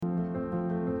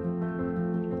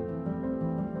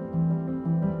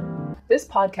This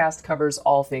podcast covers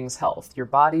all things health, your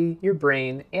body, your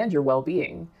brain, and your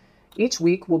well-being. Each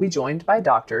week, we'll be joined by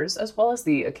doctors, as well as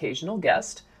the occasional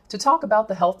guest, to talk about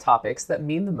the health topics that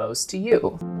mean the most to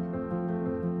you.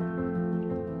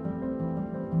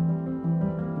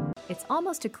 It's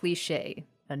almost a cliche,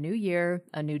 a new year,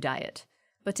 a new diet.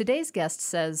 But today's guest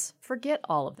says, forget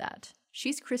all of that.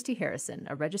 She's Christy Harrison,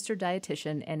 a registered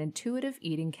dietitian and intuitive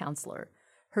eating counselor.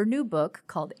 Her new book,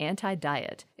 called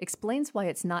Anti-Diet, explains why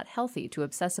it's not healthy to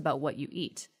obsess about what you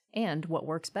eat and what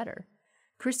works better.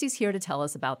 Christy's here to tell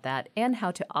us about that and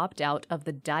how to opt out of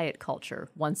the diet culture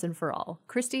once and for all.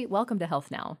 Christy, welcome to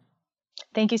Health Now.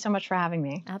 Thank you so much for having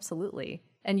me. Absolutely.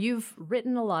 And you've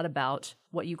written a lot about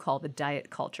what you call the diet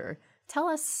culture. Tell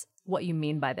us what you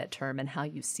mean by that term and how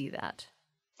you see that.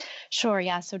 Sure,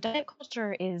 yeah. So diet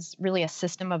culture is really a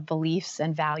system of beliefs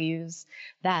and values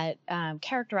that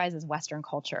characterizes Western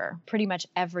culture. Pretty much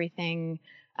everything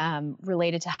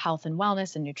related to health and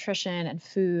wellness and nutrition and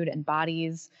food and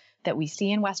bodies that we see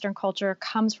in Western culture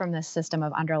comes from this system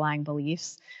of underlying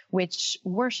beliefs, which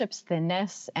worships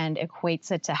thinness and equates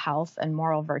it to health and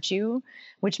moral virtue,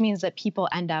 which means that people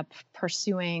end up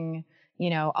pursuing,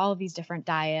 all of these different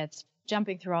diets,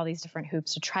 jumping through all these different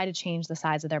hoops to try to change the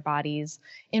size of their bodies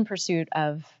in pursuit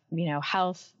of,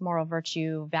 health, moral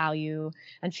virtue, value,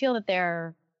 and feel that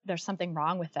there's something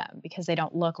wrong with them because they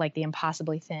don't look like the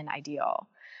impossibly thin ideal.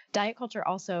 Diet culture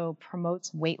also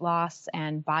promotes weight loss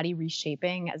and body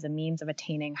reshaping as a means of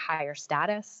attaining higher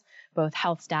status, both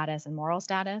health status and moral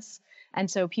status.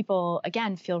 And so people,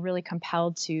 again, feel really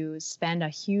compelled to spend a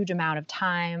huge amount of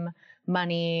time,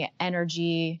 money,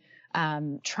 energy,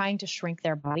 trying to shrink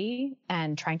their body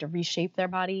and trying to reshape their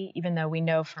body, even though we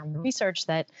know from research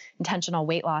that intentional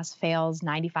weight loss fails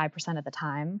 95% of the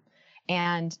time.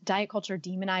 And diet culture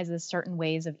demonizes certain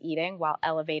ways of eating while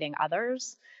elevating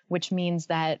others, which means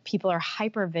that people are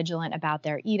hyper vigilant about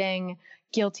their eating,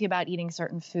 guilty about eating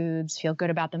certain foods, feel good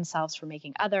about themselves for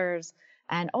making others,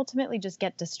 and ultimately just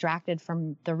get distracted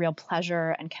from the real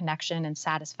pleasure and connection and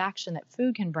satisfaction that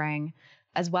food can bring,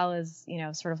 as well as,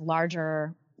 sort of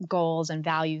larger goals and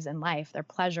values in life, their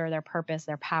pleasure, their purpose,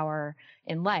 their power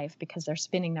in life, because they're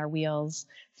spinning their wheels,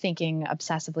 thinking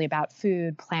obsessively about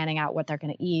food, planning out what they're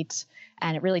going to eat.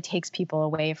 And it really takes people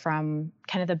away from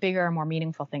kind of the bigger, more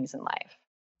meaningful things in life.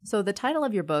 So the title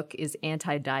of your book is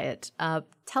Anti-Diet.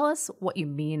 Tell us what you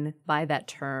mean by that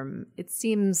term. It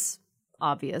seems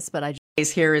obvious, but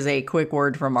Here is a quick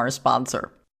word from our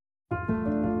sponsor.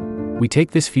 We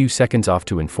take this few seconds off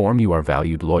to inform you, our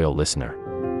valued loyal listener,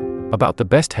 about the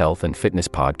best health and fitness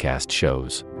podcast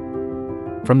shows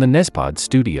from the Nezpod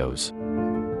studios.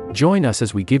 Join us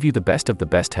as we give you the best of the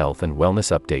best health and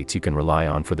wellness updates you can rely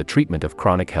on for the treatment of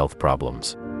chronic health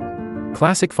problems.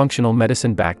 Classic functional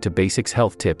medicine back to basics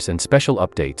health tips and special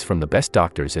updates from the best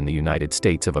doctors in the United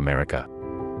States of America.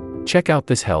 Check out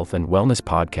this health and wellness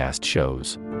podcast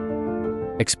shows.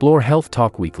 Explore Health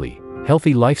Talk Weekly,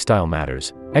 Healthy Lifestyle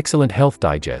Matters, Excellent Health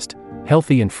Digest,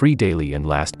 Healthy and Free Daily, and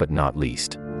last but not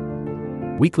least,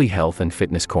 Weekly Health and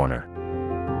Fitness Corner.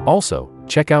 Also,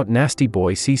 check out Nasty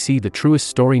Boy CC, the truest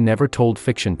story never told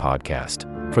fiction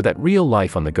podcast, for that real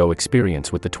life on the go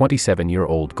experience with the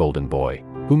 27-year-old golden boy,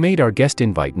 who made our guest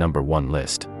invite #1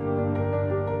 list.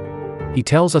 He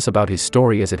tells us about his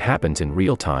story as it happens in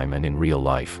real time and in real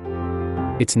life.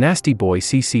 It's Nasty Boy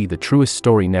CC, the truest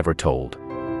story never told.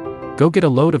 Go get a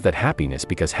load of that happiness,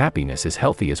 because happiness is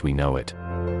healthy as we know it.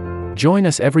 Join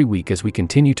us every week as we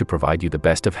continue to provide you the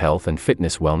best of health and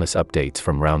fitness wellness updates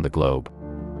from around the globe.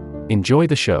 Enjoy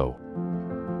the show.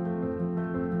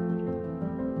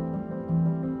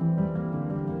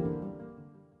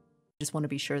 just want to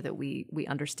be sure that we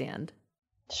understand.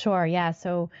 Sure. Yeah.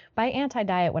 So by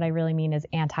anti-diet, what I really mean is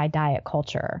anti-diet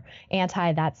culture,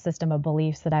 anti that system of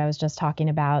beliefs that I was just talking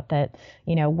about that,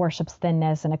 worships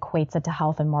thinness and equates it to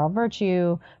health and moral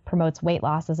virtue, promotes weight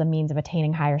loss as a means of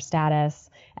attaining higher status,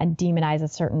 and demonizes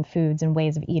certain foods and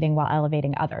ways of eating while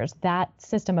elevating others. That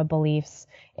system of beliefs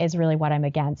is really what I'm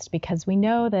against, because we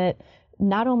know that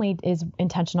not only is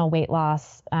intentional weight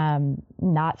loss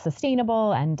not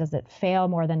sustainable and does it fail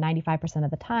more than 95% of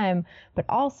the time, but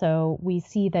also we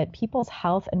see that people's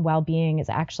health and well-being is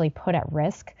actually put at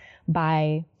risk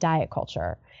by diet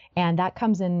culture. And that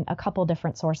comes in a couple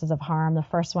different sources of harm. The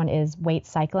first one is weight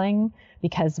cycling,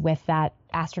 because with that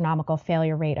astronomical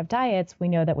failure rate of diets, we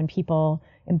know that when people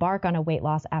embark on a weight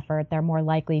loss effort, they're more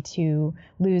likely to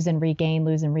lose and regain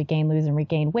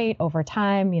weight over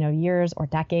time, years or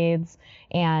decades.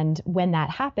 And when that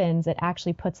happens, it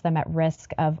actually puts them at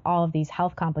risk of all of these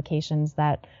health complications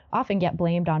that often get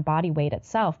blamed on body weight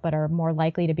itself, but are more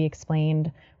likely to be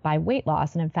explained by weight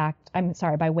loss. And in fact,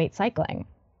 by weight cycling.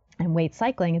 And weight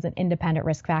cycling is an independent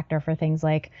risk factor for things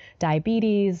like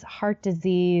diabetes, heart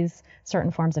disease,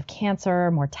 certain forms of cancer,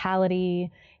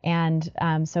 mortality. And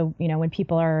so, when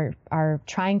people are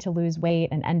trying to lose weight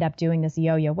and end up doing this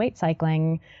yo-yo weight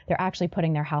cycling, they're actually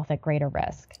putting their health at greater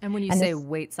risk. And when you say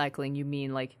weight cycling, you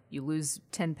mean like you lose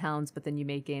 10 pounds, but then you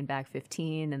may gain back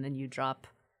 15, and then you drop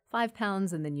 5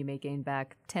 pounds, and then you may gain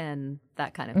back 10,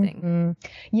 that kind of thing.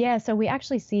 Mm-hmm. Yeah, so we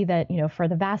actually see that, for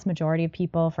the vast majority of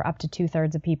people, for up to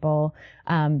 2/3 of people,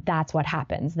 that's what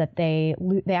happens, that they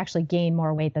actually gain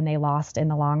more weight than they lost in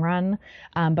the long run.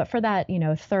 But for that,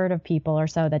 third of people or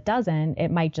so that doesn't,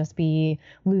 it might just be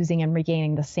losing and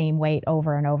regaining the same weight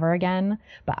over and over again.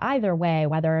 But either way,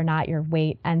 whether or not your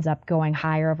weight ends up going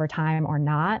higher over time or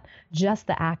not, just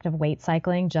the act of weight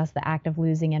cycling, just the act of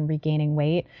losing and regaining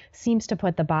weight seems to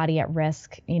put the body at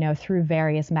risk, through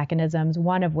various mechanisms,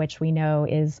 one of which we know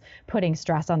is putting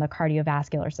stress on the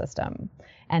cardiovascular system.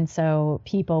 And so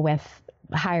people with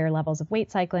higher levels of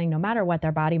weight cycling, no matter what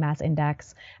their body mass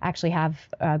index, actually have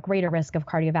a greater risk of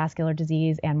cardiovascular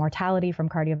disease and mortality from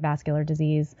cardiovascular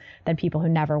disease than people who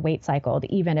never weight cycled,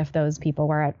 even if those people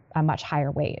were at a much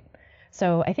higher weight.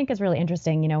 So I think it's really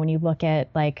interesting, when you look at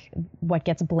like what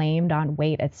gets blamed on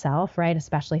weight itself, right?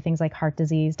 Especially things like heart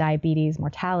disease, diabetes,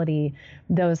 mortality,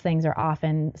 those things are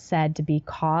often said to be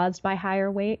caused by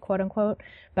higher weight, quote unquote.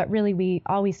 But really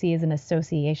all we see is an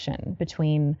association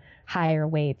between higher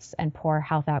weights and poor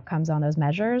health outcomes on those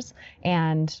measures.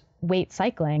 And weight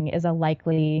cycling is a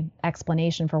likely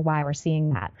explanation for why we're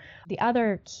seeing that. The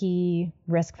other key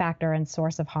risk factor and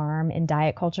source of harm in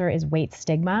diet culture is weight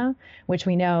stigma, which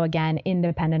we know, again,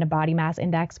 independent of body mass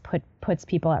index, puts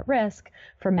people at risk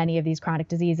for many of these chronic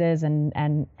diseases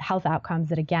and health outcomes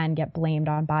that, again, get blamed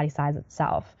on body size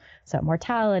itself. So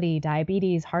mortality,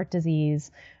 diabetes, heart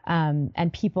disease,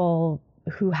 and people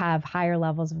who have higher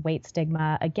levels of weight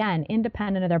stigma, again,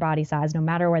 independent of their body size, no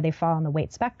matter where they fall on the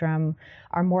weight spectrum,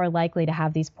 are more likely to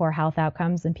have these poor health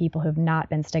outcomes than people who've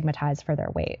not been stigmatized for their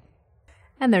weight.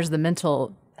 And there's the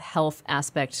mental health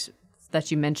aspect that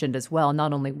you mentioned as well,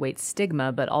 not only weight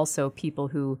stigma, but also people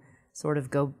who sort of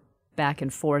go back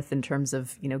and forth in terms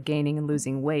of, gaining and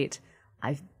losing weight.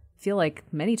 I feel like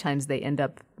many times they end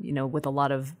up, with a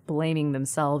lot of blaming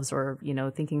themselves or,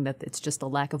 thinking that it's just a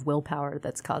lack of willpower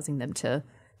that's causing them to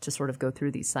sort of go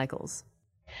through these cycles.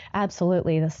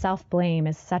 Absolutely. The self-blame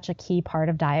is such a key part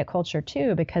of diet culture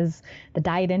too, because the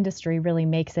diet industry really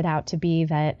makes it out to be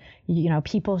that,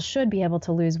 people should be able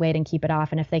to lose weight and keep it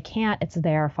off. And if they can't, it's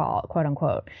their fault, quote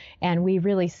unquote. And we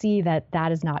really see that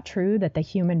that is not true, that the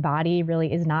human body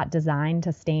really is not designed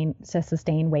to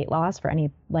sustain weight loss for any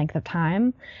length of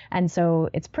time. And so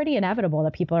it's pretty inevitable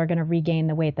that people are going to regain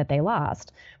the weight that they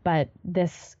lost. But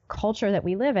this culture that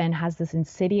we live in has this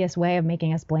insidious way of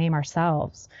making us blame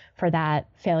ourselves for that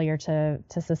failure to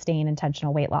sustain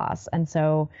intentional weight loss. And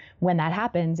so when that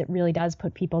happens, it really does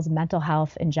put people's mental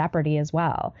health in jeopardy as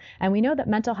well. And we know that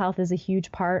mental health is a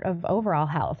huge part of overall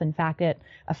health. In fact, it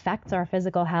affects our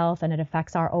physical health and it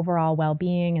affects our overall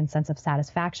well-being and sense of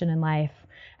satisfaction in life.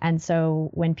 And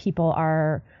so when people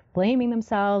are blaming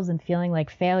themselves and feeling like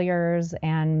failures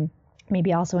and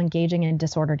maybe also engaging in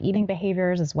disordered eating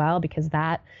behaviors as well, because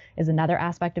that is another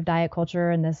aspect of diet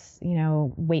culture and this,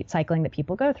 weight cycling that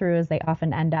people go through is they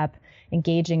often end up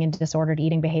engaging in disordered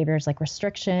eating behaviors like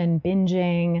restriction,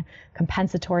 binging,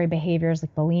 compensatory behaviors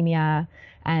like bulimia.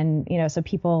 And, so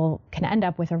people can end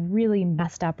up with a really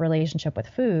messed up relationship with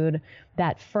food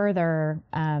that further,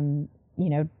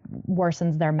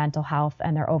 worsens their mental health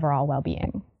and their overall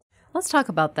well-being. Let's talk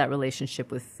about that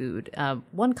relationship with food.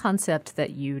 One concept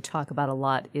that you talk about a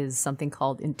lot is something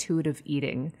called intuitive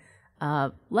eating.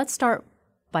 Let's start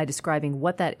by describing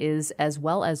what that is as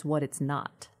well as what it's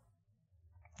not.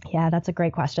 Yeah, that's a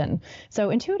great question. So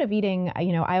intuitive eating,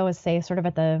 I always say sort of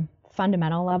at the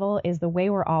fundamental level is the way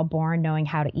we're all born knowing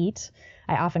how to eat.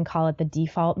 I often call it the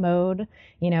default mode.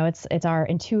 It's our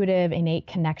intuitive, innate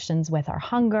connections with our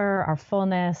hunger, our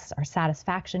fullness, our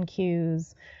satisfaction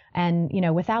cues. And,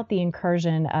 without the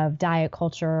incursion of diet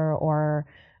culture or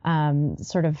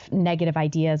sort of negative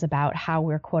ideas about how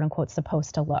we're quote unquote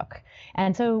supposed to look.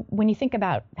 And so when you think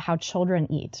about how children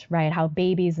eat, right, how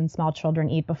babies and small children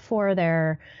eat before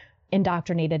they're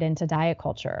indoctrinated into diet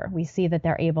culture, we see that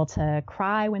they're able to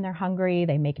cry when they're hungry.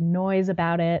 They make noise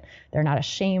about it. They're not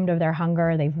ashamed of their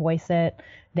hunger. They voice it.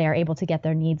 They're able to get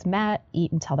their needs met,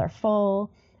 eat until they're full.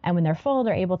 And when they're full,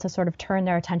 they're able to sort of turn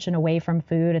their attention away from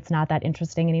food. It's not that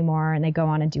interesting anymore. And they go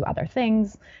on and do other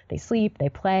things. They sleep, they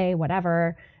play,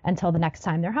 whatever, until the next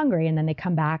time they're hungry. And then they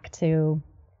come back to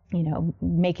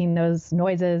making those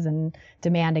noises and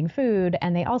demanding food.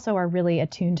 And they also are really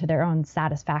attuned to their own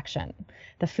satisfaction.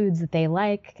 The foods that they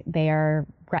like, they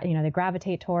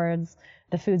gravitate towards.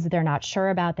 The foods that they're not sure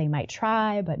about, they might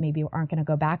try, but maybe aren't going to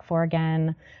go back for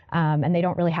again. And they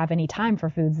don't really have any time for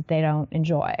foods that they don't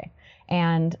enjoy.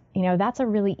 And, that's a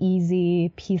really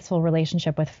easy, peaceful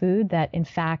relationship with food that, in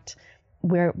fact,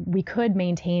 we could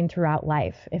maintain throughout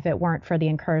life if it weren't for the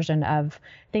incursion of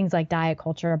things like diet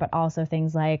culture, but also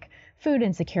things like food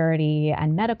insecurity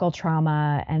and medical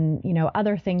trauma and,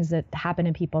 other things that happen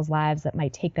in people's lives that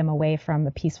might take them away from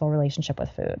a peaceful relationship with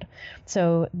food.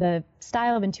 So the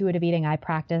style of intuitive eating I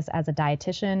practice as a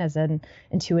dietitian, as an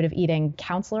intuitive eating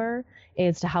counselor,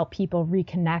 is to help people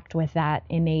reconnect with that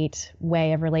innate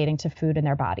way of relating to food in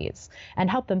their bodies and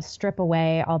help them strip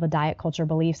away all the diet culture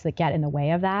beliefs that get in the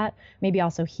way of that. Maybe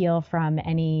also heal from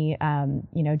any,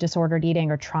 disordered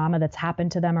eating or trauma that's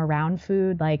happened to them around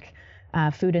food, like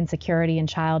food insecurity in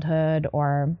childhood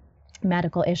or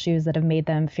medical issues that have made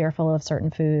them fearful of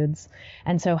certain foods.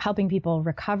 And so helping people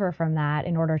recover from that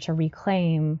in order to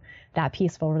reclaim that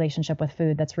peaceful relationship with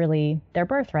food that's really their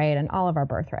birthright and all of our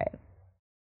birthright.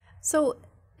 So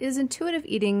is intuitive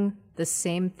eating the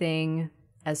same thing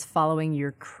as following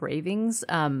your cravings?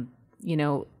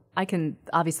 I can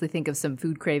obviously think of some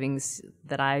food cravings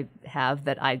that I have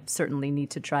that I certainly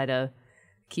need to try to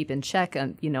keep in check.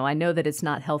 And, I know that it's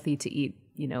not healthy to eat,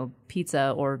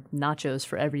 pizza or nachos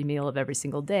for every meal of every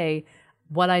single day.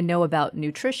 What I know about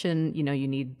nutrition, you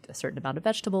need a certain amount of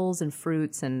vegetables and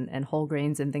fruits and whole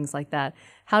grains and things like that.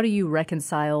 How do you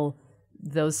reconcile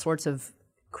those sorts of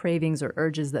cravings or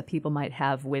urges that people might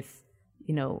have with,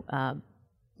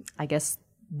 I guess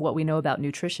what we know about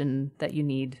nutrition that you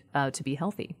need to be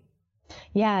healthy?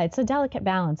 Yeah, it's a delicate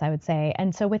balance, I would say.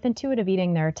 And so with intuitive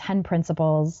eating, there are 10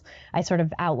 principles. I sort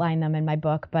of outline them in my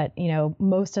book, but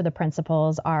most of the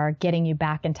principles are getting you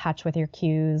back in touch with your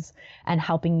cues and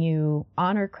helping you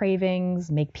honor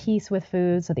cravings, make peace with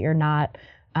food so that you're not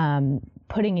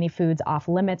putting any foods off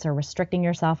limits or restricting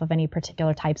yourself of any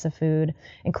particular types of food,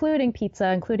 including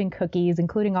pizza, including cookies,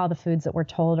 including all the foods that we're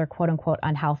told are quote unquote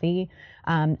unhealthy.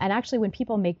 And actually, when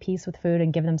people make peace with food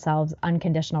and give themselves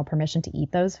unconditional permission to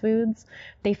eat those foods,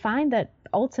 they find that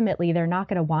ultimately they're not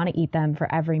going to want to eat them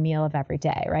for every meal of every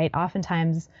day, right?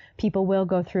 Oftentimes, people will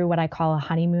go through what I call a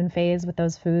honeymoon phase with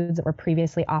those foods that were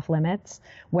previously off limits,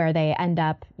 where they end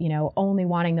up, only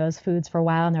wanting those foods for a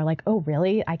while. And they're like, oh,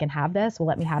 really? I can have this? Well,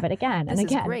 let me have it again and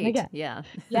again and again. Yeah.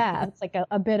 Yeah. It's like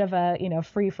a bit of a,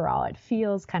 free for all. It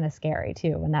feels kind of scary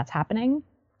too when that's happening.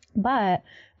 But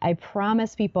I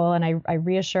promise people, and I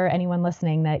reassure anyone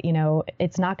listening that,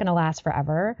 it's not going to last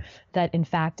forever. That in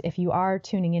fact, if you are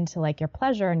tuning into like your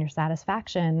pleasure and your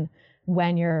satisfaction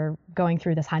when you're going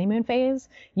through this honeymoon phase,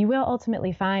 you will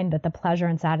ultimately find that the pleasure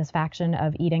and satisfaction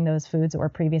of eating those foods that were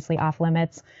previously off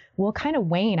limits will kind of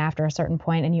wane after a certain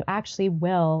point, and you actually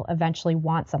will eventually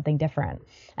want something different.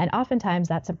 And oftentimes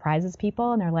that surprises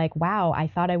people, and they're like, wow, I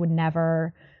thought I would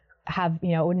never have,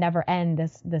 it would never end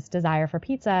this desire for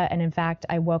pizza. And in fact,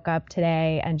 I woke up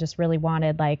today and just really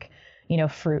wanted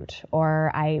fruit,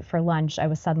 or for lunch, I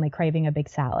was suddenly craving a big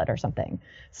salad or something.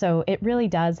 So it really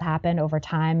does happen over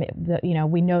time.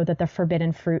 We know that the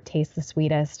forbidden fruit tastes the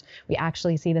sweetest. We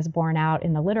actually see this borne out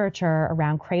in the literature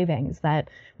around cravings, that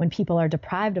when people are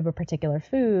deprived of a particular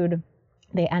food,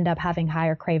 they end up having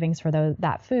higher cravings for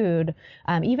that food,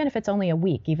 even if it's only a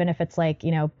week, even if it's like,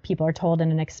 people are told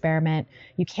in an experiment,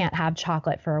 you can't have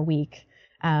chocolate for a week.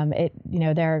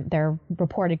 Their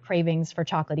reported cravings for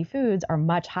chocolatey foods are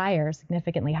much higher,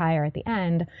 significantly higher at the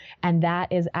end. And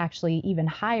that is actually even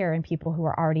higher in people who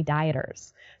are already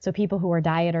dieters. So people who are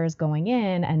dieters going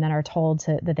in and then are told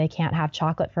that they can't have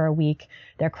chocolate for a week,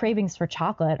 their cravings for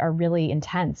chocolate are really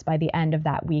intense by the end of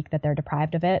that week that they're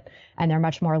deprived of it. And they're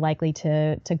much more likely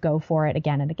to go for it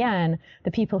again and again.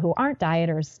 The people who aren't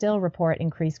dieters still report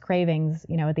increased cravings,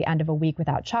 at the end of a week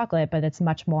without chocolate, but it's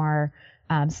much more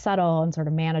subtle and sort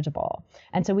of manageable.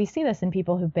 And so we see this in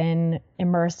people who've been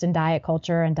immersed in diet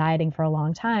culture and dieting for a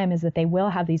long time, is that they will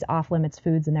have these off limits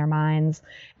foods in their minds,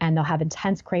 and they'll have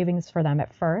intense cravings for them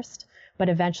at first, but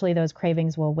eventually those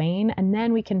cravings will wane. And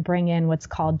then we can bring in what's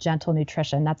called gentle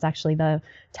nutrition. That's actually the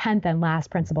 10th and last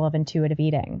principle of intuitive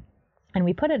eating. And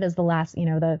we put it as the last,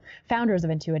 the founders of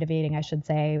intuitive eating, I should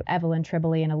say, Evelyn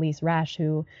Tribole and Elise Resch,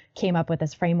 who came up with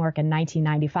this framework in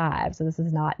 1995. So this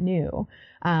is not new.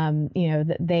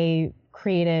 They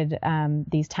created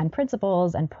these 10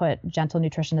 principles and put gentle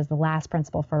nutrition as the last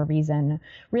principle for a reason,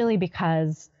 really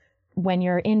because when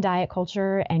you're in diet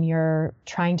culture and you're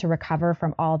trying to recover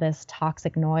from all this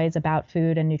toxic noise about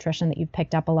food and nutrition that you've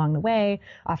picked up along the way,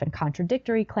 often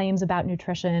contradictory claims about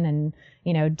nutrition and,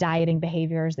 dieting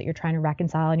behaviors that you're trying to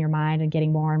reconcile in your mind and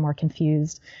getting more and more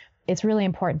confused, it's really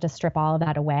important to strip all of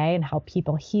that away and help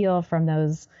people heal from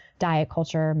those diet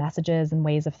culture messages and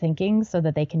ways of thinking so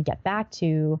that they can get back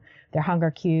to their hunger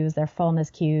cues, their fullness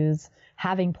cues,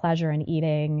 having pleasure in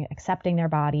eating, accepting their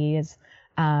bodies,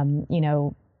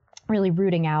 really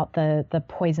rooting out the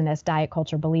poisonous diet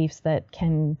culture beliefs that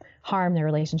can harm their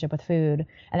relationship with food.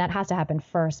 And that has to happen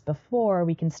first before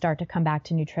we can start to come back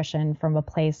to nutrition from a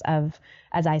place of,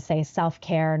 as I say,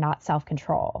 self-care, not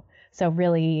self-control. So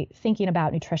really thinking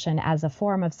about nutrition as a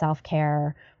form of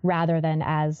self-care rather than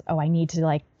as, I need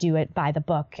to do it by the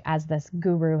book as this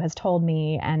guru has told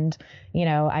me. And,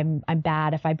 I'm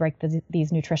bad if I break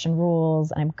these nutrition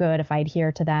rules and I'm good if I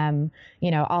adhere to them.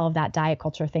 All of that diet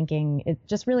culture thinking, it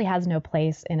just really has no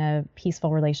place in a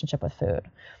peaceful relationship with food.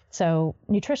 So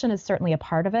nutrition is certainly a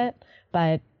part of it,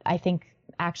 but I think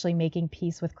actually making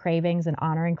peace with cravings and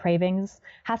honoring cravings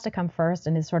has to come first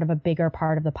and is sort of a bigger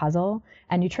part of the puzzle.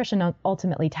 And nutrition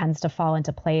ultimately tends to fall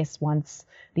into place once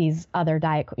these other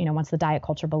once the diet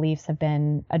culture beliefs have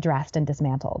been addressed and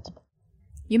dismantled.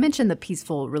 You mentioned the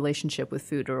peaceful relationship with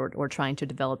food or trying to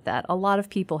develop that. A lot of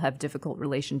people have difficult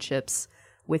relationships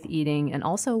with eating and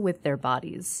also with their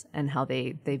bodies and how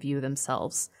they view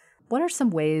themselves. What are some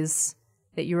ways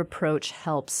that your approach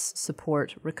helps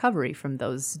support recovery from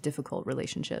those difficult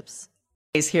relationships?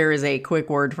 Here is a quick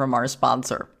word from our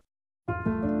sponsor.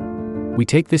 We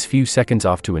take this few seconds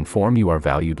off to inform you, our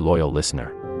valued loyal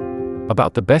listener,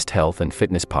 about the best health and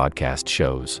fitness podcast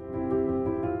shows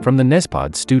from the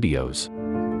Nespod studios.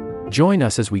 Join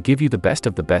us as we give you the best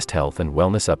of the best health and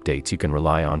wellness updates you can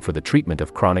rely on for the treatment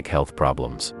of chronic health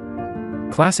problems.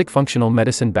 Classic functional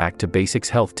medicine back to basics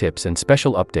health tips and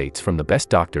special updates from the best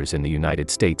doctors in the United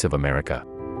States of America.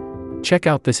 Check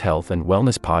out this health and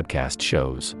wellness podcast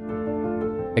shows.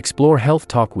 Explore Health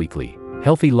Talk Weekly,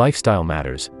 Healthy Lifestyle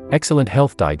Matters, Excellent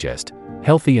Health Digest,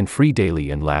 Healthy and Free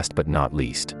Daily, and last but not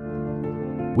least,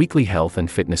 Weekly Health and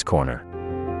Fitness Corner.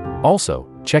 Also,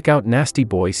 check out Nasty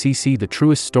Boy CC, the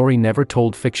truest story never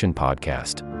told fiction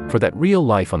podcast, for that real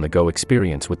life on the go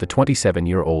experience with the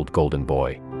 27-year-old golden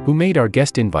boy who made our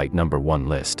guest invite #1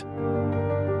 list.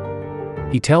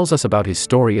 He tells us about his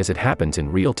story as it happens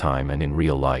in real time and in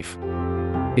real life.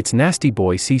 It's Nasty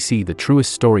Boy CC, the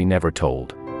truest story never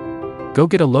told. Go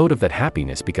get a load of that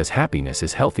happiness, because happiness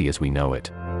is healthy as we know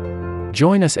it.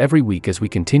 Join us every week as we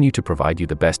continue to provide you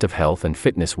the best of health and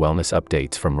fitness wellness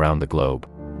updates from around the globe.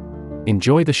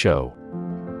 Enjoy the show.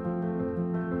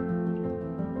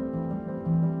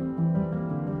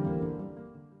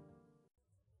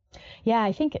 Yeah,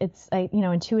 I think it's,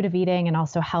 intuitive eating and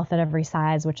also health at every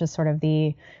size, which is sort of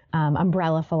the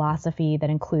umbrella philosophy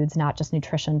that includes not just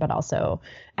nutrition, but also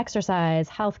exercise,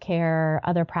 healthcare,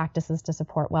 other practices to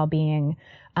support well-being.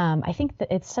 I think that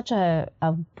it's such a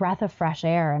breath of fresh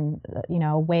air and,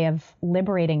 a way of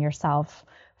liberating yourself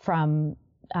from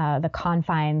the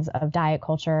confines of diet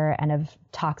culture and of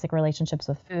toxic relationships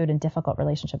with food and difficult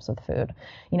relationships with food.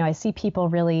 I see people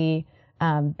really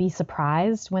be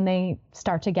surprised when they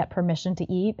start to get permission to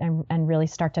eat and really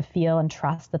start to feel and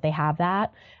trust that they have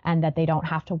that and that they don't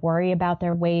have to worry about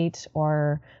their weight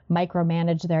or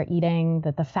micromanage their eating,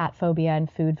 that the fat phobia and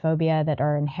food phobia that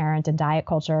are inherent in diet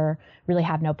culture really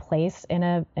have no place in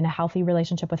a healthy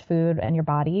relationship with food and your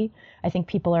body. I think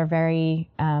people are very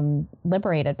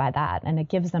liberated by that, and it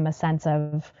gives them a sense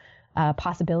of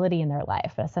possibility in their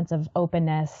life, a sense of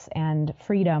openness and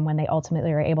freedom when they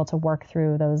ultimately are able to work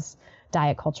through those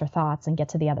diet culture thoughts and get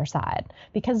to the other side.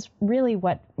 Because really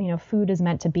what, food is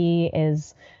meant to be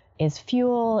is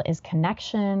fuel, is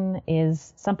connection,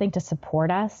 is something to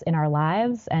support us in our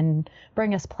lives and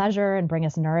bring us pleasure and bring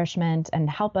us nourishment and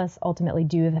help us ultimately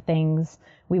do the things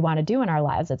we want to do in our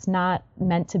lives. It's not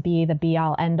meant to be the be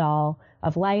all end all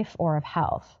of life or of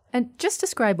health. And just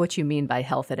describe what you mean by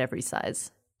health at every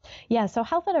size. Yeah, so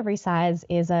health at every size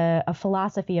is a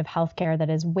philosophy of healthcare that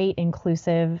is weight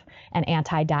inclusive and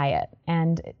anti-diet.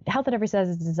 And health at every size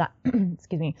is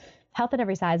Health at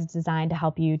every size is designed to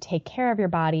help you take care of your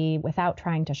body without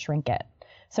trying to shrink it.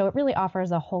 So it really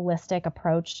offers a holistic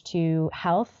approach to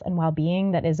health and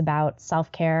well-being that is about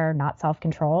self-care, not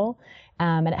self-control.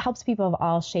 And it helps people of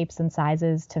all shapes and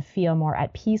sizes to feel more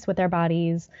at peace with their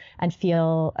bodies and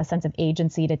feel a sense of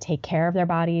agency to take care of their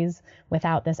bodies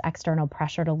without this external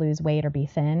pressure to lose weight or be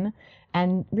thin.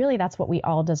 And really, that's what we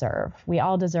all deserve. We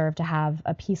all deserve to have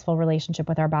a peaceful relationship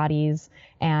with our bodies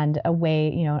and a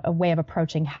way of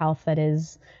approaching health that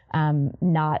is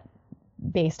not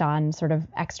based on sort of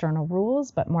external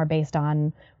rules, but more based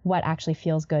on what actually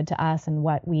feels good to us and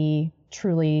what we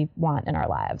truly want in our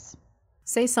lives.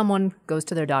 Say someone goes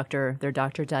to their doctor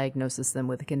diagnoses them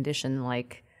with a condition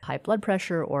like high blood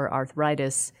pressure or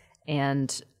arthritis,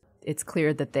 and it's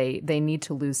clear that they need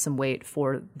to lose some weight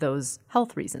for those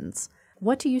health reasons.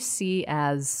 What do you see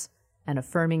as an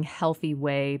affirming, healthy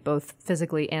way, both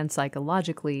physically and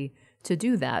psychologically, to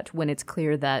do that when it's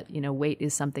clear that, weight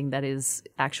is something that is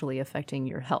actually affecting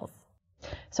your health?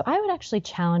 So I would actually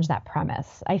challenge that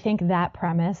premise. I think that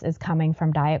premise is coming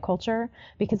from diet culture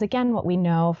because, again, what we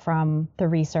know from the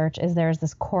research is there's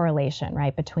this correlation,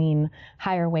 right, between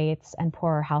higher weights and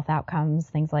poorer health outcomes,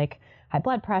 things like high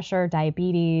blood pressure,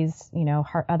 diabetes,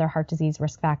 other heart disease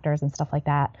risk factors and stuff like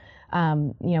that.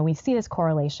 We see this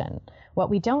correlation. What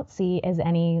we don't see is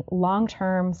any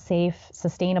long-term, safe,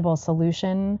 sustainable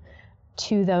solution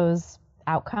to those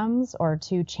outcomes or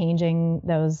to changing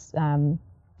those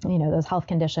health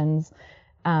conditions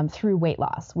through weight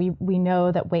loss. We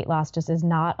know that weight loss just is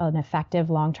not an effective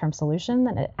long-term solution,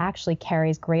 and it actually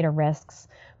carries greater risks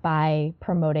by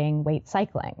promoting weight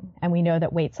cycling. And we know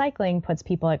that weight cycling puts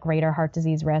people at greater heart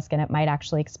disease risk, and it might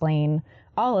actually explain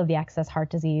all of the excess heart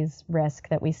disease risk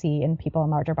that we see in people in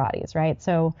larger bodies, right?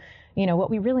 So, what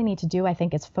we really need to do, I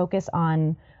think, is focus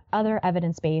on other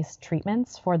evidence-based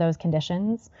treatments for those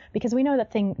conditions, because we know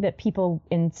that people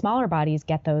in smaller bodies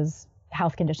get those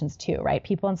health conditions too, right?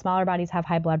 People in smaller bodies have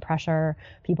high blood pressure.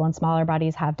 People in smaller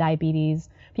bodies have diabetes.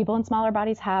 People in smaller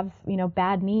bodies have,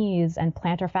 bad knees and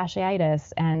plantar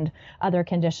fasciitis and other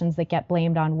conditions that get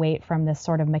blamed on weight from this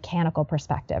sort of mechanical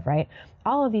perspective, right?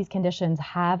 All of these conditions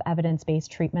have evidence-based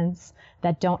treatments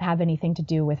that don't have anything to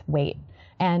do with weight.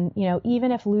 And,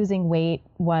 even if losing weight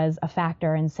was a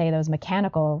factor in, say, those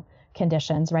mechanical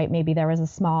conditions, right? Maybe there was a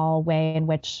small way in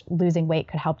which losing weight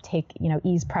could help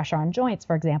ease pressure on joints,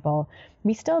 for example.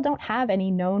 We still don't have any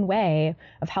known way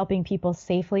of helping people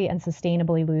safely and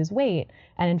sustainably lose weight.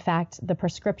 And in fact, the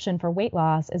prescription for weight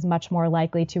loss is much more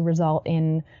likely to result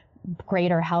in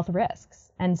greater health risks.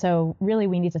 And so really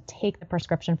we need to take the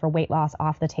prescription for weight loss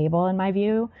off the table, in my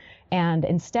view, and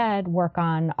instead work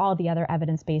on all the other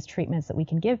evidence-based treatments that we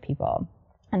can give people.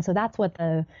 And so that's what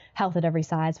the health at every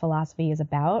size philosophy is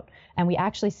about. And we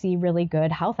actually see really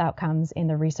good health outcomes in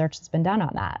the research that's been done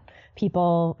on that.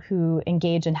 People who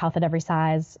engage in health at every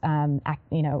size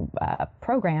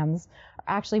programs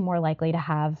are actually more likely to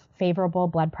have favorable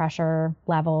blood pressure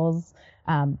levels,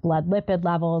 blood lipid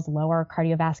levels, lower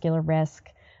cardiovascular risk,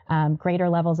 greater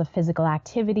levels of physical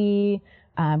activity,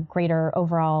 greater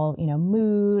overall,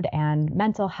 mood and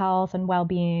mental health and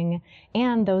well-being.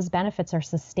 And those benefits are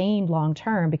sustained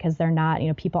long-term because they're not,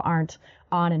 people aren't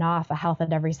on and off a health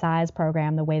at every size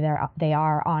program the way they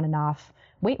are on and off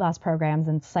weight loss programs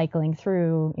and cycling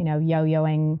through,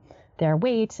 yo-yoing their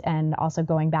weight and also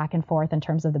going back and forth in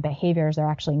terms of the behaviors they're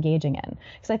actually engaging in.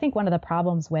 Because I think one of the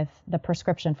problems with the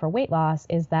prescription for weight loss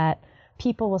is that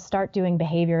people will start doing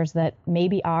behaviors that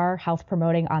maybe are health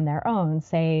promoting on their own,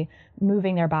 say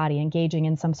moving their body, engaging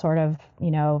in some sort of,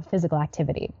 physical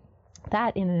activity.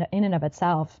 That in and of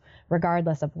itself,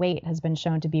 regardless of weight, has been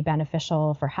shown to be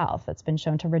beneficial for health. It's been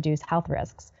shown to reduce health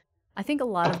risks. I think a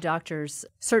lot of doctors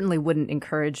certainly wouldn't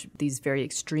encourage these very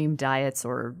extreme diets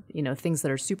or, things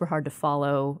that are super hard to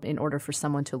follow in order for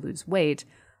someone to lose weight.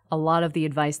 A lot of the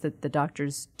advice that the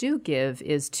doctors do give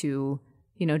is to,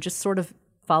 just sort of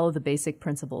follow the basic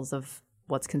principles of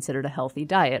what's considered a healthy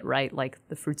diet, right? Like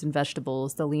the fruits and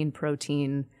vegetables, the lean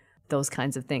protein, those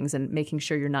kinds of things, and making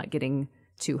sure you're not getting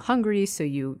too hungry so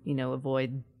you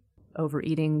avoid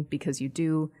overeating because you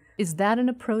do. Is that an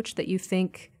approach that you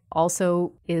think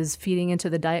also is feeding into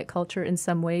the diet culture in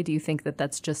some way? Do you think that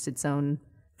that's just its own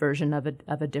version of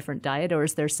a different diet, or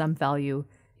is there some value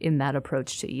in that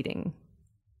approach to eating?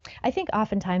 I think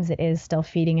oftentimes it is still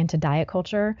feeding into diet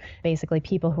culture. Basically,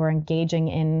 people who are engaging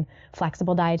in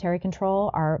flexible dietary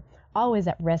control are always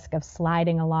at risk of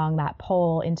sliding along that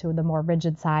pole into the more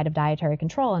rigid side of dietary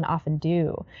control, and often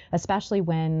do, especially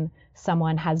when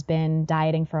someone has been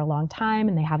dieting for a long time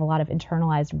and they have a lot of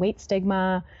internalized weight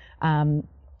stigma,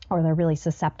 or they're really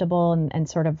susceptible and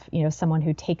sort of, someone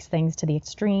who takes things to the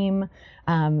extreme.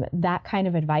 That kind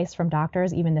of advice from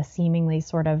doctors, even the seemingly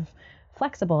sort of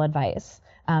flexible advice,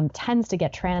 tends to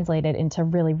get translated into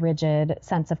really rigid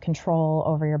sense of control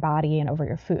over your body and over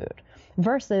your food.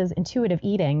 Versus intuitive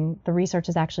eating, the research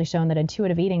has actually shown that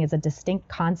intuitive eating is a distinct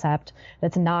concept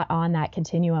that's not on that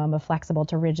continuum of flexible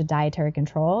to rigid dietary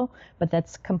control, but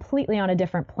that's completely on a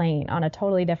different plane, on a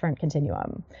totally different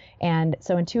continuum. And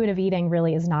so intuitive eating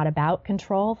really is not about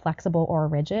control, flexible or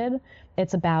rigid.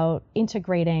 It's about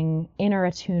integrating inner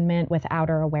attunement with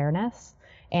outer awareness.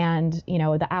 And,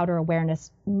 the outer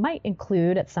awareness might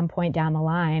include at some point down the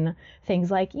line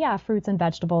things like, yeah, fruits and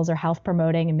vegetables are health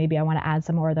promoting, and maybe I want to add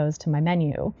some more of those to my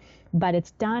menu. But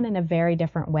it's done in a very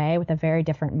different way with a very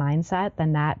different mindset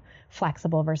than that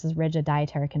flexible versus rigid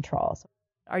dietary control.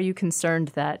 Are you concerned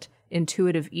that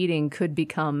intuitive eating could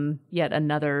become yet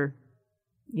another,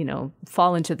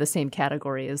 fall into the same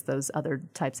category as those other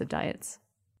types of diets?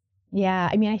 Yeah,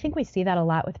 I think we see that a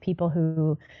lot with people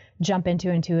who jump into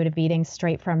intuitive eating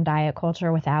straight from diet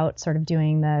culture without sort of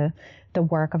doing the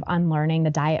work of unlearning the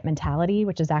diet mentality,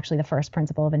 which is actually the first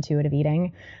principle of intuitive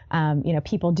eating.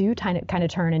 People do kind of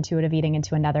turn intuitive eating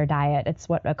into another diet. It's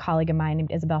what a colleague of mine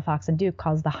named Isabel Fox and Duke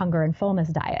calls the hunger and fullness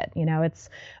diet. It's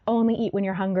only eat when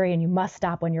you're hungry and you must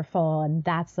stop when you're full. And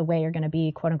that's the way you're going to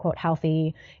be, quote unquote,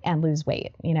 healthy and lose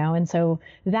weight, And so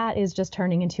that is just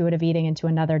turning intuitive eating into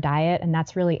another diet. And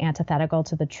that's really antithetical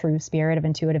to the true spirit of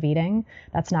intuitive eating.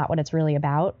 That's not what it's really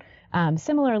about.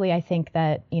 Similarly, I think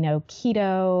that,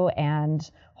 keto and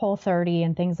Whole30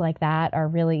 and things like that are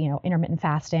really, intermittent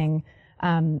fasting,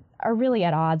 are really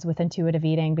at odds with intuitive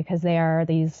eating because they are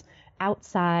these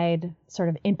outside sort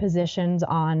of impositions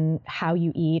on how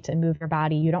you eat and move your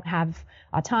body. You don't have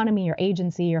autonomy or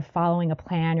agency. You're following a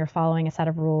plan. You're following a set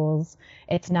of rules.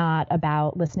 It's not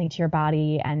about listening to your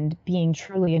body and being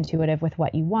truly intuitive with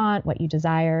what you want, what you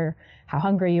desire, how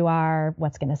hungry you are,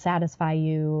 what's going to satisfy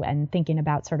you, and thinking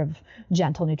about sort of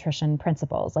gentle nutrition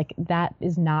principles. Like that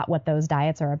is not what those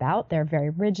diets are about. They're very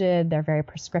rigid. They're very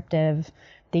prescriptive.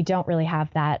 They don't really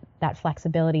have that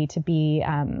flexibility to be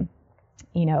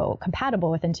compatible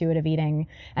with intuitive eating.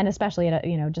 And especially at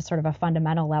just sort of a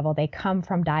fundamental level, they come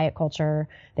from diet culture.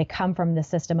 They come from the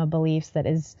system of beliefs that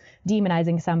is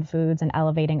demonizing some foods and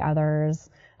elevating others,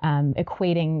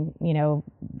 equating,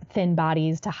 thin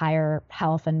bodies to higher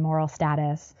health and moral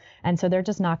status. And so they're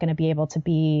just not going to be able to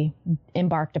be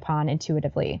embarked upon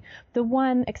intuitively. The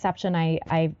one exception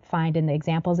I find in the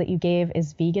examples that you gave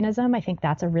is veganism. I think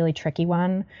that's a really tricky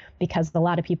one because a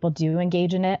lot of people do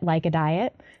engage in it like a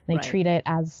diet. They Right. treat it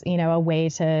as, a way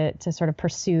to sort of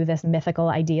pursue this mythical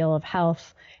ideal of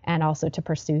health and also to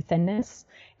pursue thinness.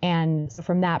 And so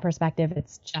from that perspective,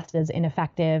 it's just as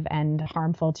ineffective and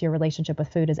harmful to your relationship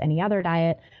with food as any other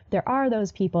diet. There are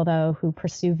those people, though, who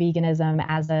pursue veganism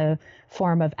as a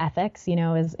form of ethics,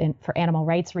 for animal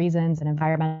rights reasons and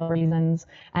environmental reasons.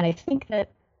 And I think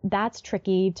that that's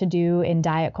tricky to do in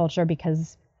diet culture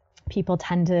because people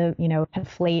tend to,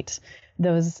 conflate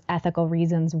those ethical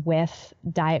reasons with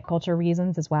diet culture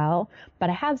reasons as well. But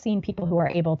I have seen people who are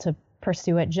able to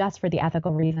pursue it just for the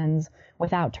ethical reasons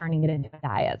without turning it into a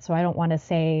diet. So I don't want to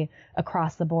say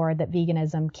across the board that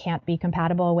veganism can't be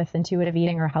compatible with intuitive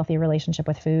eating or a healthy relationship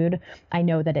with food. I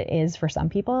know that it is for some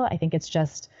people. I think it's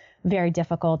just very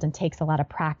difficult and takes a lot of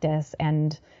practice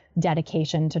and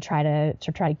dedication to try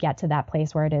to get to that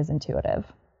place where it is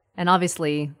intuitive. And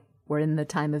obviously, we're in the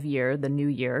time of year, the new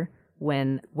year,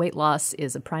 when weight loss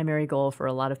is a primary goal for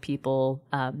a lot of people,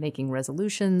 making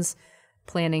resolutions,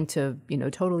 planning to,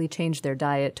 totally change their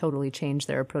diet, totally change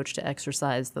their approach to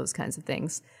exercise, those kinds of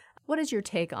things. What is your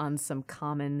take on some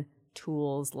common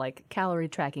tools like calorie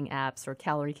tracking apps or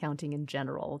calorie counting in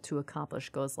general to accomplish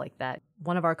goals like that?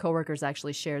 One of our coworkers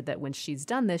actually shared that when she's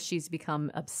done this, she's become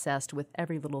obsessed with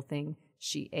every little thing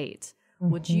she ate.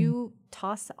 Mm-hmm. Would you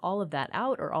toss all of that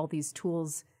out? Or all these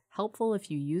tools helpful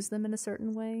if you use them in a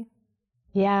certain way?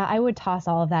 Yeah, I would toss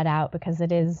all of that out because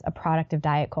it is a product of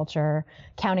diet culture.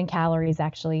 Counting calories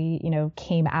actually,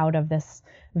 came out of this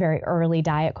very early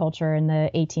diet culture in the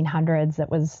 1800s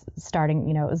that was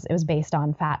starting, it was based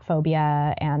on fat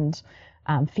phobia and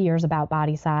fears about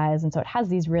body size. And so it has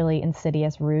these really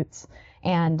insidious roots.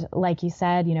 And like you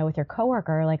said, with your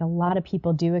coworker, like a lot of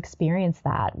people do experience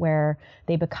that where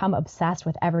they become obsessed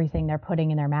with everything they're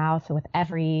putting in their mouth, with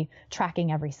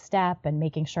tracking every step and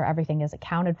making sure everything is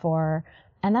accounted for.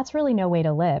 And that's really no way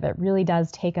to live. It really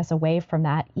does take us away from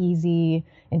that easy,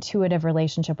 intuitive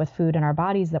relationship with food and our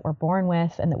bodies that we're born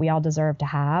with and that we all deserve to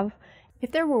have.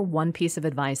 If there were one piece of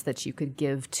advice that you could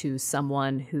give to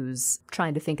someone who's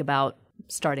trying to think about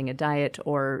starting a diet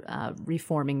or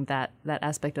reforming that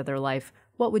aspect of their life,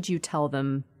 what would you tell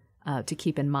them to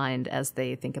keep in mind as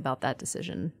they think about that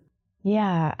decision?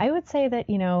 Yeah, I would say that,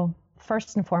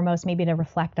 first and foremost, maybe to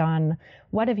reflect on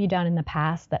what have you done in the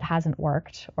past that hasn't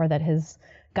worked or that has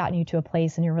gotten you to a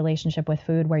place in your relationship with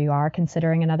food where you are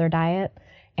considering another diet?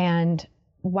 And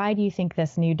why do you think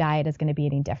this new diet is going to be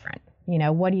any different?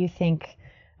 What do you think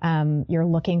you're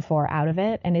looking for out of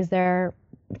it? And is there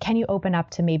can you open up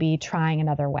to maybe trying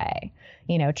another way?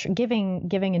 You know, giving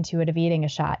intuitive eating a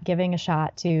shot, giving a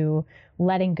shot to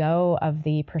letting go of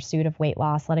the pursuit of weight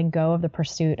loss, letting go of the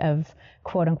pursuit of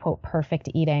quote unquote perfect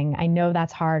eating. I know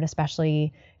that's hard,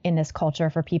 especially in this culture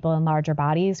for people in larger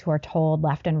bodies who are told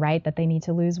left and right that they need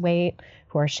to lose weight,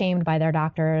 who are shamed by their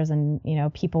doctors and, you know,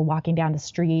 people walking down the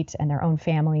street and their own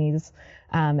families.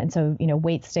 And so, you know,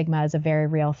 weight stigma is a very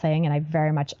real thing, and I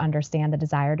very much understand the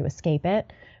desire to escape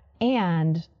it.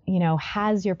 And, you know,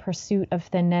 has your pursuit of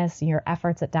thinness, your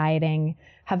efforts at dieting,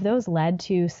 have those led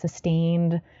to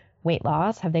sustained weight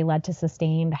loss? Have they led to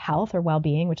sustained health or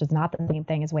well-being, which is not the same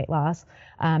thing as weight loss?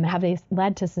 Have they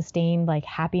led to sustained like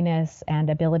happiness and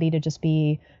ability to just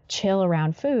be chill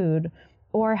around food?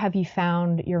 Or have you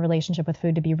found your relationship with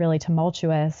food to be really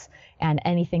tumultuous and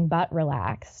anything but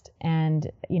relaxed?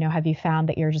 And, you know, have you found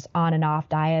that you're just on and off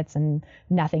diets and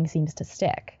nothing seems to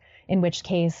stick? In which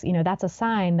case, you know, that's a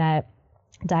sign that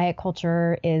diet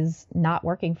culture is not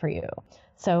working for you.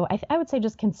 So I would say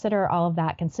just consider all of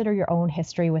that. Consider your own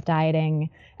history with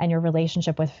dieting and your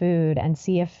relationship with food, and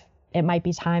see if it might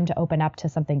be time to open up to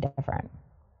something different.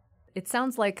 It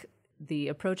sounds like the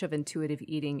approach of intuitive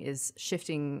eating is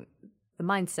shifting the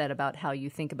mindset about how you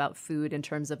think about food in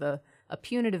terms of a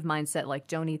punitive mindset, like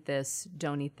don't eat this,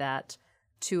 don't eat that,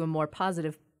 to a more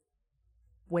positive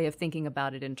way of thinking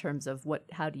about it in terms of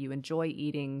how do you enjoy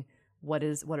eating? What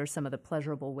are some of the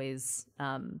pleasurable ways,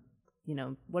 you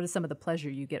know, what is some of the pleasure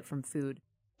you get from food?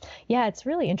 Yeah, it's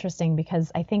really interesting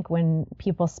because I think when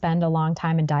people spend a long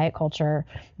time in diet culture,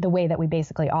 the way that we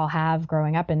basically all have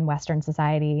growing up in Western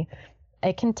society,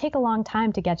 it can take a long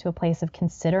time to get to a place of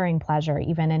considering pleasure,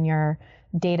 even in your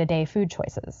day-to-day food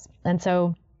choices. And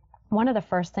so one of the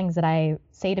first things that I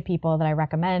say to people that I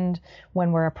recommend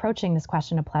when we're approaching this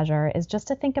question of pleasure is just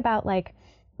to think about, like,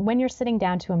 when you're sitting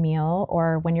down to a meal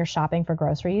or when you're shopping for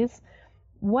groceries,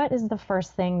 what is the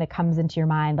first thing that comes into your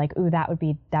mind? Like, ooh, that would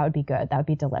be good. That would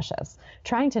be delicious.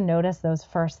 Trying to notice those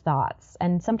first thoughts.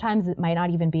 And sometimes it might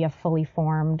not even be a fully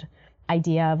formed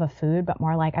idea of a food, but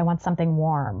more like, I want something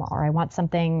warm, or I want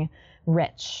something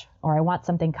rich, or I want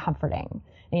something comforting,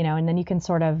 you know, and then you can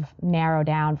sort of narrow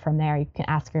down from there. You can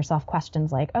ask yourself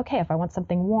questions like, okay, if I want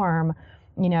something warm,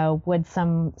 you know, would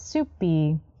some soup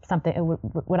be something,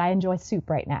 would I enjoy soup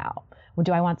right now?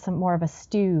 Do I want some more of a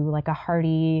stew, like a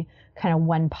hearty kind of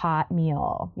one pot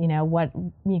meal? You know, what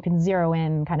you can zero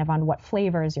in kind of on what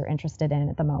flavors you're interested in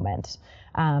at the moment,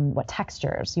 what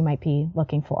textures you might be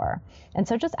looking for. And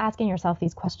so just asking yourself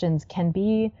these questions can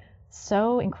be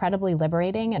so incredibly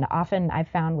liberating. And often I've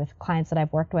found with clients that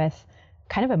I've worked with,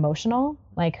 kind of emotional,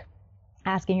 like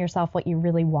asking yourself what you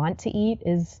really want to eat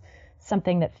is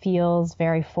something that feels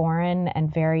very foreign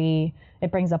and it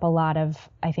brings up a lot of,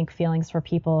 I think, feelings for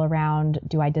people around,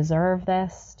 do I deserve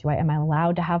this? Am I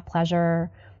allowed to have pleasure?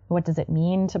 What does it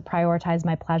mean to prioritize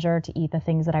my pleasure, to eat the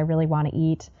things that I really want to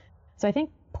eat? So I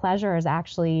think pleasure is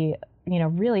actually, you know,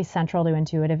 really central to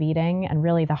intuitive eating, and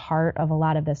really the heart of a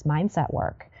lot of this mindset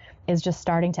work is just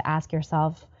starting to ask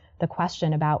yourself the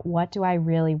question about, what do I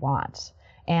really want?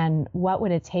 And what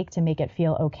would it take to make it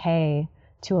feel okay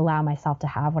to allow myself to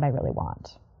have what I really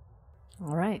want?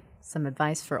 All right. Some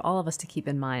advice for all of us to keep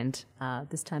in mind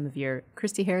this time of year.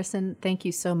 Christy Harrison, thank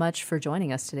you so much for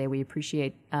joining us today. We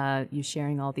appreciate you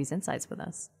sharing all these insights with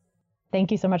us.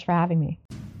 Thank you so much for having me.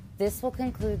 This will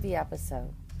conclude the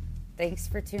episode. Thanks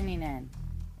for tuning in.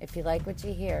 If you like what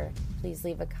you hear, please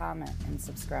leave a comment and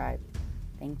subscribe.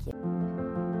 Thank you.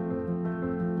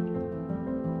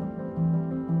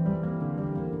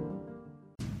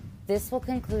 This will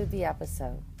conclude the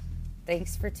episode.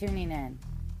 Thanks for tuning in.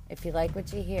 If you like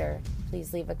what you hear,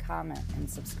 please leave a comment and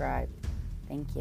subscribe. Thank you.